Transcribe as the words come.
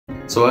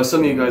So as some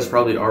of you guys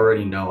probably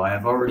already know, I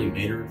have already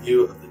made a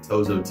review of the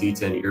Tozo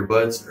t10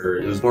 earbuds, or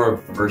it was more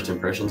of a first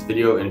impressions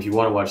video, and if you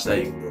want to watch that,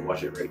 you can go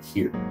watch it right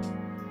here.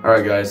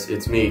 Alright guys,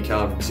 it's me,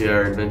 Callum from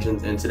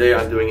Inventions, and today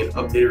I'm doing an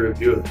updated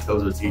review of the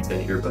Tozo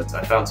t10 earbuds.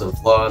 I found some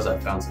flaws, I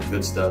found some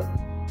good stuff,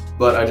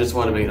 but I just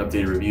want to make an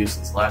updated review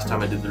since last time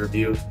I did the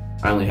review,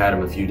 I only had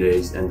them a few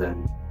days and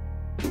then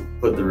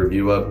put the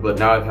review up, but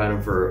now I've had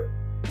them for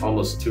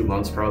almost 2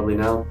 months probably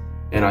now,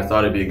 and I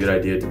thought it'd be a good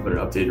idea to put an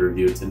updated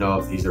review to know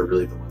if these are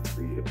really the ones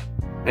for you.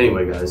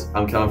 Anyway guys,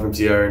 I'm Callum from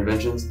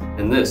Inventions,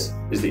 and this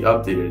is the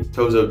updated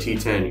Tozo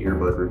t10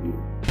 earbud review.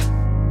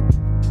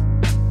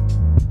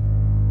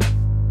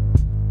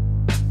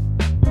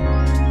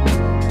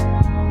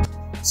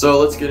 So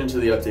let's get into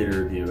the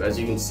updated review. As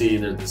you can see,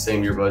 they're the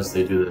same earbuds,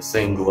 they do the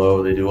same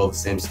glow, they do all the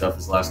same stuff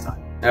as last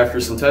time.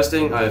 After some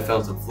testing, I have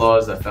found some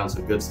flaws, I found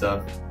some good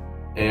stuff,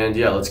 and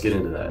yeah, let's get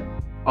into that.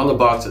 On the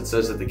box, it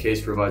says that the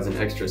case provides an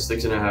extra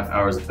 6.5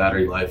 hours of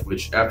battery life,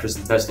 which after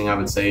some testing I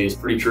would say is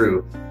pretty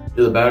true.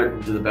 Do the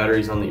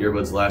batteries on the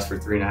earbuds last for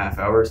 3.5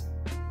 hours?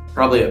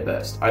 Probably at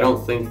best. I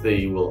don't think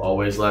they will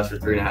always last for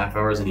 3.5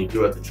 hours, and you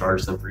do have to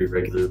charge them pretty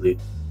regularly.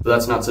 But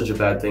that's not such a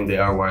bad thing. They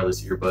are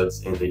wireless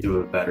earbuds and they do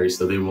have batteries,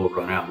 so they will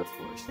run out, of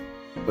course.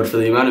 But for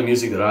the amount of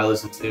music that I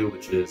listen to,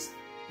 which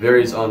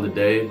varies on the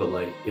day, but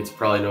like it's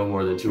probably no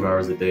more than 2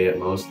 hours a day at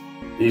most,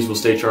 these will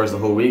stay charged the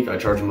whole week. I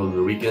charge them over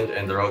the weekend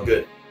and they're all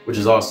good, which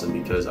is awesome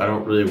because I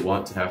don't really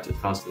want to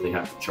constantly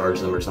have to charge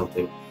them or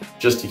something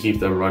just to keep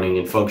them running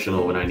and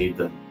functional when I need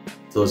them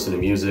to listen to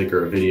music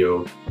or a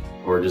video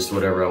or just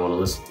whatever I want to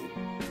listen to.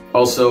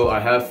 Also, I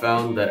have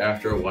found that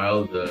after a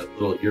while, the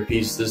little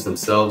earpieces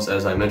themselves,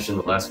 as I mentioned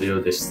in the last video,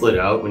 they slid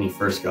out when you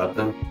first got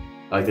them.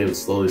 Like they would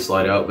slowly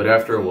slide out, but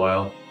after a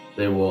while,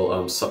 they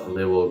will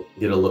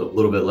get a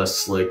little bit less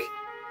slick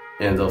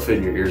and they'll fit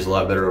in your ears a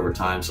lot better over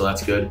time, so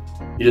that's good.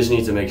 You just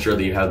need to make sure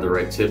that you have the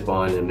right tip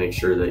on and make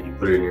sure that you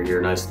put it in your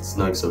ear nice and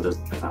snug so it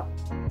doesn't come out.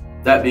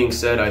 That being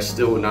said, I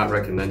still would not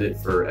recommend it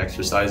for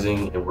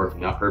exercising and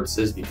working out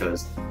purposes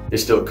because they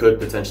still could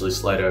potentially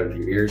slide out of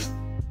your ears.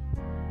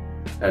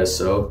 As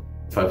so,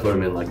 if I put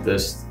them in like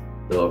this,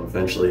 they'll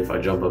eventually, if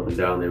I jump up and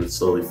down, they would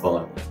slowly fall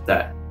out like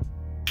that.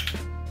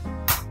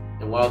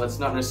 And while that's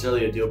not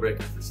necessarily a deal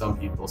breaker for some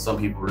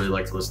people really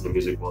like to listen to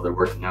music while they're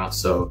working out,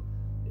 so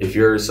if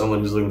you're someone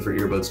who's looking for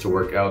earbuds to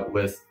work out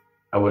with,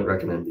 I wouldn't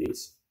recommend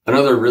these.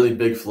 Another really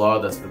big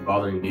flaw that's been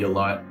bothering me a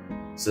lot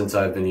since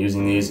I've been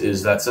using these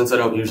is that since I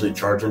don't usually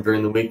charge them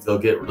during the week, they'll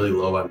get really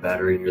low on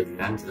battery near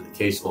the end, or the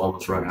case will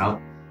almost run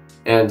out.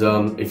 And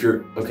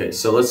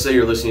so let's say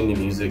you're listening to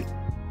music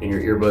and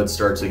your earbuds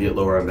start to get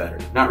lower on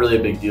battery. Not really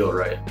a big deal,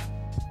 right?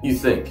 You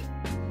think.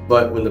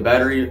 But when the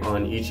battery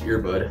on each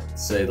earbud,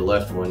 say the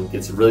left one,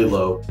 gets really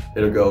low,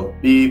 it'll go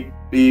beep,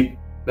 beep,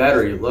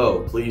 battery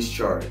low, please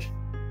charge.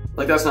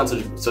 Like that's not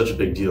such a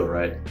big deal,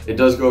 right? It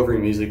does go over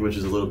your music, which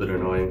is a little bit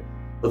annoying.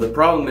 But the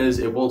problem is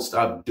it won't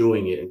stop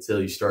doing it until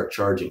you start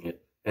charging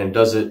it, and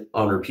does it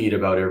on repeat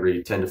about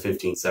every 10 to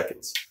 15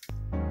 seconds.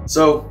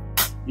 So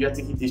you have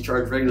to keep these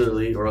charged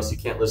regularly or else you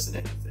can't listen to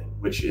anything,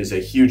 which is a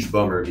huge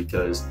bummer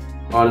because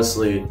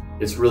honestly,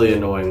 it's really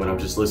annoying when I'm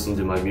just listening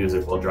to my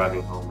music while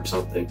driving home or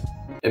something.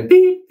 And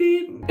beep,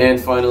 beep. And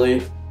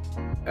finally,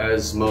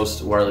 as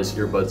most wireless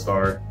earbuds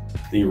are,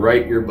 the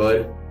right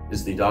earbud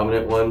is the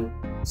dominant one.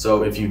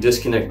 So if you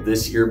disconnect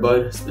this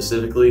earbud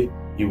specifically,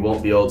 you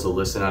won't be able to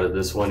listen out of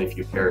this one if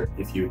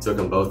you took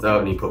them both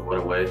out and you put one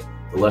away.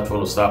 The left one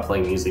will stop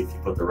playing music if you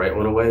put the right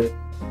one away.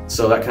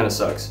 So that kind of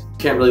sucks. You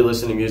can't really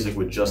listen to music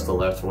with just the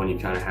left one. You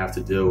kind of have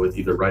to deal with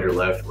either right or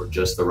left or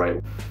just the right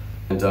one.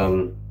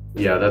 And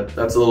yeah,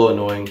 that's a little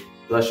annoying.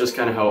 But that's just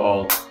kind of how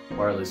all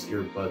wireless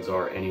earbuds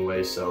are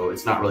anyway, so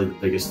it's not really the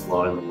biggest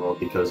flaw in the world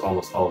because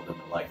almost all of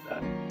them are like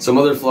that. Some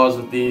other flaws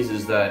with these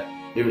is that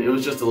it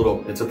was just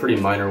it's a pretty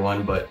minor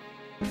one, but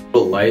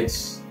little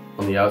lights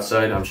on the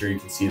outside, I'm sure you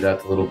can see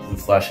that, the little blue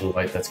flashing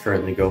light that's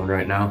currently going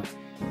right now.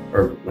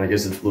 Or I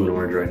guess it's blue and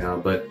orange right now,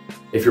 but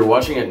if you're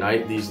watching at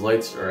night, these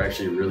lights are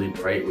actually really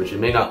bright, which it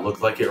may not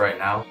look like it right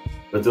now,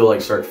 but they'll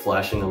like start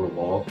flashing on the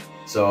wall.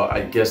 So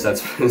I guess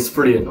it's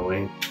pretty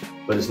annoying,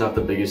 but it's not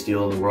the biggest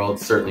deal in the world.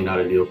 It's certainly not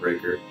a deal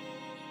breaker.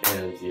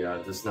 And yeah,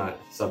 that's not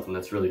something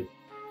that's really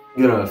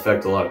gonna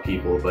affect a lot of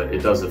people, but it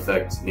does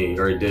affect me,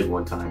 or it did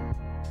one time,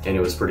 and it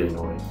was pretty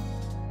annoying.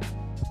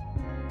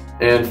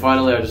 And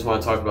finally, I just want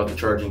to talk about the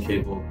charging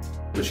cable,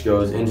 which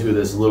goes into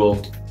this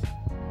little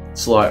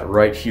slot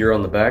right here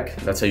on the back.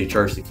 That's how you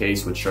charge the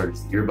case, which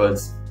charges the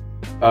earbuds.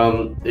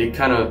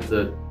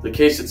 The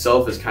case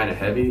itself is kind of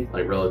heavy,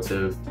 like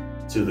relative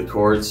to the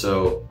cord,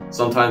 so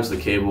sometimes the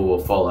cable will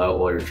fall out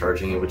while you're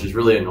charging it, which is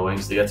really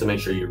annoying, so you have to make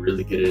sure you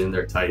really get it in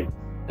there tight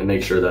and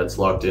make sure that's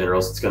locked in or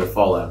else it's going to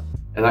fall out.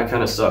 And that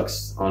kind of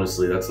sucks,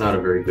 honestly. That's not a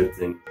very good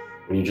thing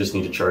when you just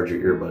need to charge your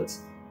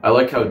earbuds. I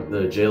like how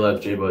the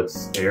JLab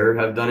JBuds Air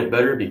have done it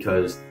better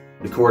because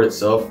the cord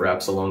itself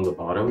wraps along the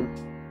bottom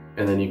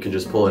and then you can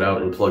just pull it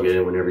out and plug it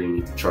in whenever you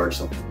need to charge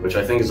something, which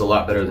I think is a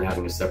lot better than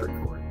having a separate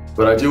cord.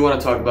 But I do want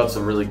to talk about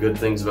some really good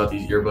things about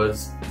these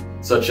earbuds.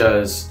 such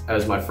as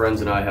my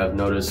friends and I have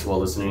noticed while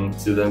listening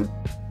to them,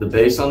 the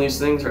bass on these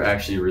things are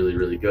actually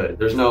really good.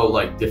 There's no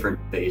like different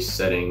bass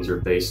settings or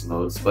bass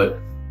modes, but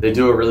they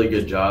do a really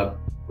good job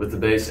with the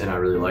bass, and I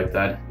really like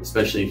that,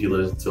 especially if you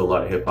listen to a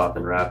lot of hip hop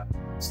and rap,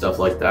 stuff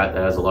like that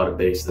has a lot of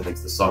bass that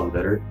makes the song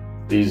better.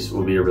 These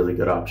will be a really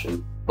good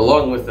option.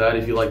 Along with that,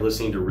 if you like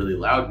listening to really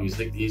loud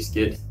music, these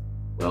get,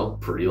 well,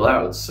 pretty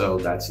loud, so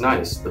that's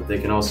nice, but they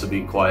can also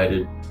be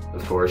quieted,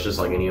 of course, just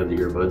like any other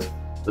earbuds.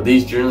 But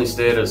these generally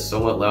stay at a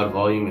somewhat loud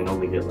volume and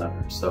only get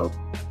louder, so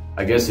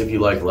I guess if you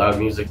like loud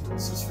music,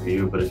 this is for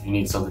you, but if you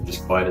need something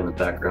just quiet in the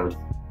background,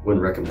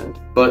 wouldn't recommend.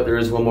 But there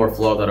is one more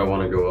flaw that I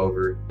want to go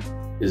over,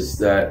 is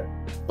that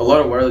a lot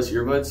of wireless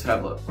earbuds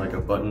have like a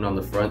button on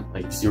the front,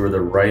 like you see where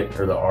the right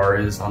or the R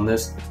is on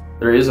this.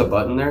 There is a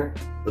button there,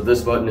 but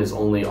this button is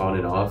only on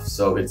and off,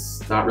 so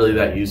it's not really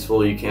that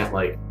useful. You can't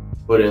like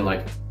put in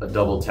like a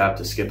double tap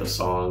to skip a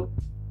song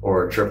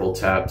or a triple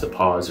tap to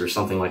pause or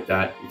something like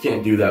that. You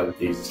can't do that with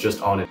these, it's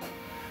just on it.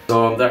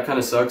 So that kind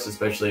of sucks,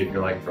 especially if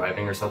you're like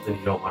driving or something.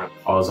 You don't want to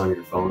pause on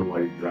your phone while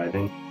you're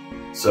driving.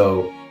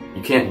 So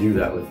you can't do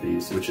that with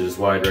these, which is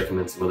why I'd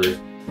recommend some other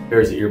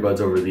pairs of earbuds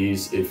over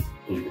these if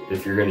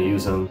you're going to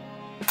use them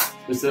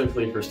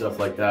specifically for stuff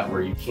like that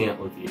where you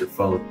can't look at your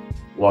phone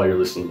while you're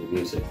listening to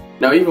music.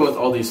 Now, even with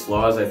all these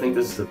flaws, I think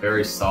this is a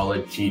very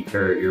solid, cheap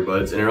pair of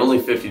earbuds, and they're only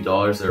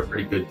 $50. They're a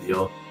pretty good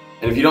deal.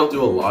 And if you don't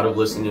do a lot of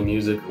listening to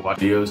music or watch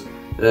videos,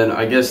 then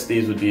I guess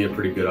these would be a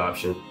pretty good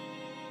option.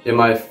 In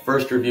my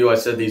first review, I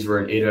said these were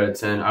an 8 out of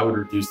 10. I would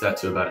reduce that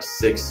to about a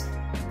 6.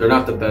 They're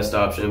not the best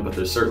option, but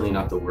they're certainly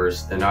not the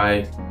worst, and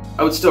I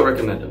would still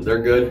recommend them.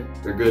 They're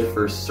good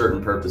for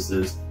certain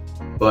purposes,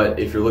 but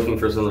if you're looking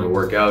for something to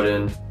work out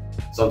in,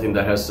 something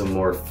that has some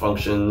more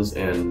functions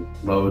and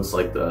modes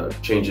like the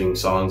changing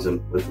songs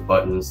and with the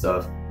button and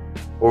stuff,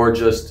 or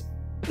just,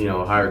 you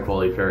know, a higher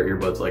quality pair of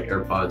earbuds like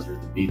AirPods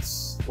or the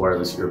Beats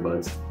wireless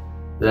earbuds,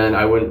 then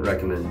I wouldn't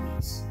recommend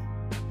these.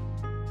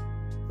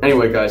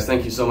 Anyway guys,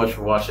 thank you so much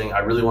for watching. I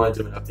really want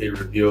to do an updated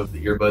review of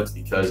the earbuds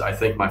because I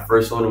think my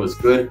first one was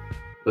good,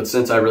 but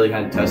since I really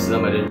hadn't tested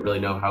them, I didn't really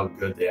know how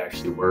good they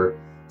actually were.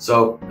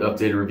 So, the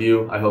updated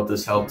review, I hope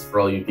this helped for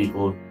all you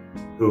people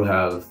who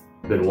have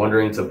been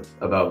wondering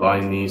about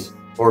buying these,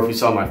 or if you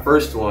saw my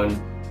first one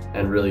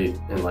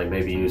and like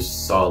maybe you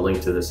saw a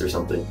link to this or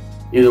something.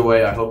 Either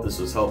way, I hope this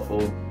was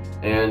helpful,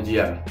 and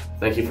yeah,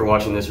 thank you for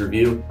watching this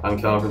review. I'm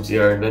Callum from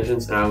CR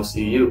Inventions, and I will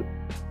see you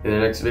in the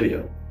next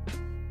video.